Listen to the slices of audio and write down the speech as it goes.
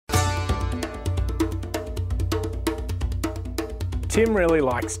Tim really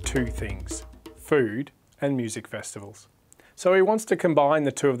likes two things, food and music festivals. So he wants to combine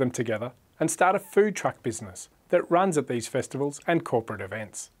the two of them together and start a food truck business that runs at these festivals and corporate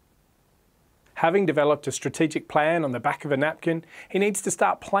events. Having developed a strategic plan on the back of a napkin, he needs to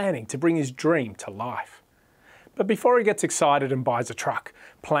start planning to bring his dream to life. But before he gets excited and buys a truck,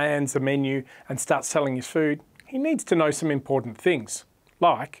 plans a menu and starts selling his food, he needs to know some important things,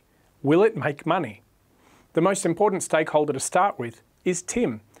 like, will it make money? The most important stakeholder to start with is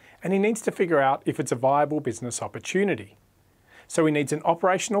Tim, and he needs to figure out if it's a viable business opportunity. So he needs an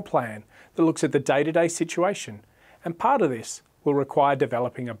operational plan that looks at the day-to-day situation, and part of this will require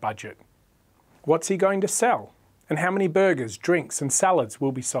developing a budget. What's he going to sell? And how many burgers, drinks and salads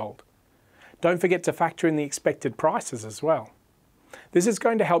will be sold? Don't forget to factor in the expected prices as well. This is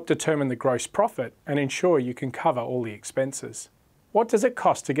going to help determine the gross profit and ensure you can cover all the expenses. What does it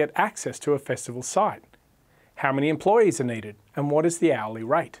cost to get access to a festival site? How many employees are needed and what is the hourly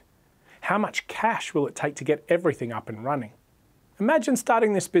rate? How much cash will it take to get everything up and running? Imagine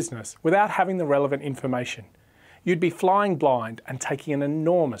starting this business without having the relevant information. You'd be flying blind and taking an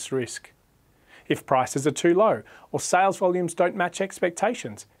enormous risk. If prices are too low or sales volumes don't match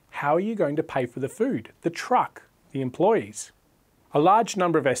expectations, how are you going to pay for the food, the truck, the employees? A large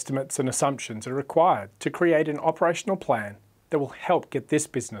number of estimates and assumptions are required to create an operational plan that will help get this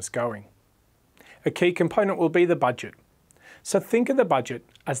business going. A key component will be the budget. So think of the budget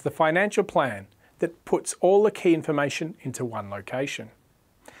as the financial plan that puts all the key information into one location.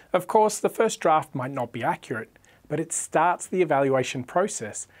 Of course, the first draft might not be accurate, but it starts the evaluation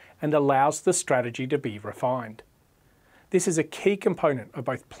process and allows the strategy to be refined. This is a key component of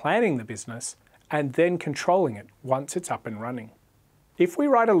both planning the business and then controlling it once it's up and running. If we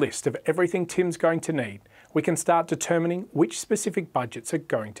write a list of everything Tim's going to need, we can start determining which specific budgets are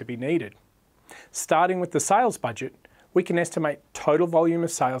going to be needed. Starting with the sales budget, we can estimate total volume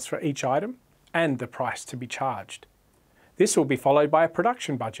of sales for each item and the price to be charged. This will be followed by a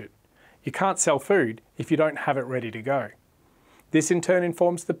production budget. You can't sell food if you don't have it ready to go. This in turn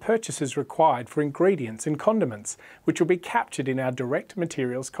informs the purchases required for ingredients and condiments, which will be captured in our direct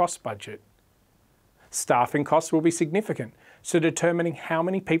materials cost budget. Staffing costs will be significant, so determining how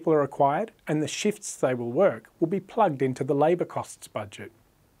many people are required and the shifts they will work will be plugged into the labour costs budget.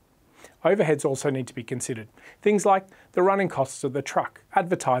 Overheads also need to be considered, things like the running costs of the truck,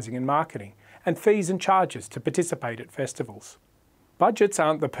 advertising and marketing, and fees and charges to participate at festivals. Budgets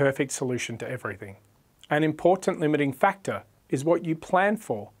aren't the perfect solution to everything. An important limiting factor is what you plan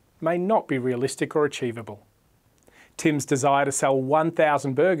for may not be realistic or achievable. Tim's desire to sell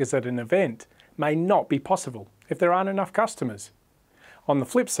 1,000 burgers at an event may not be possible if there aren't enough customers. On the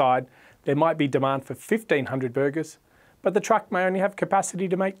flip side, there might be demand for 1,500 burgers, but the truck may only have capacity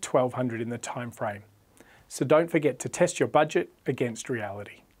to make 1,200 in the time frame. So don't forget to test your budget against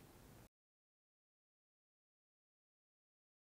reality.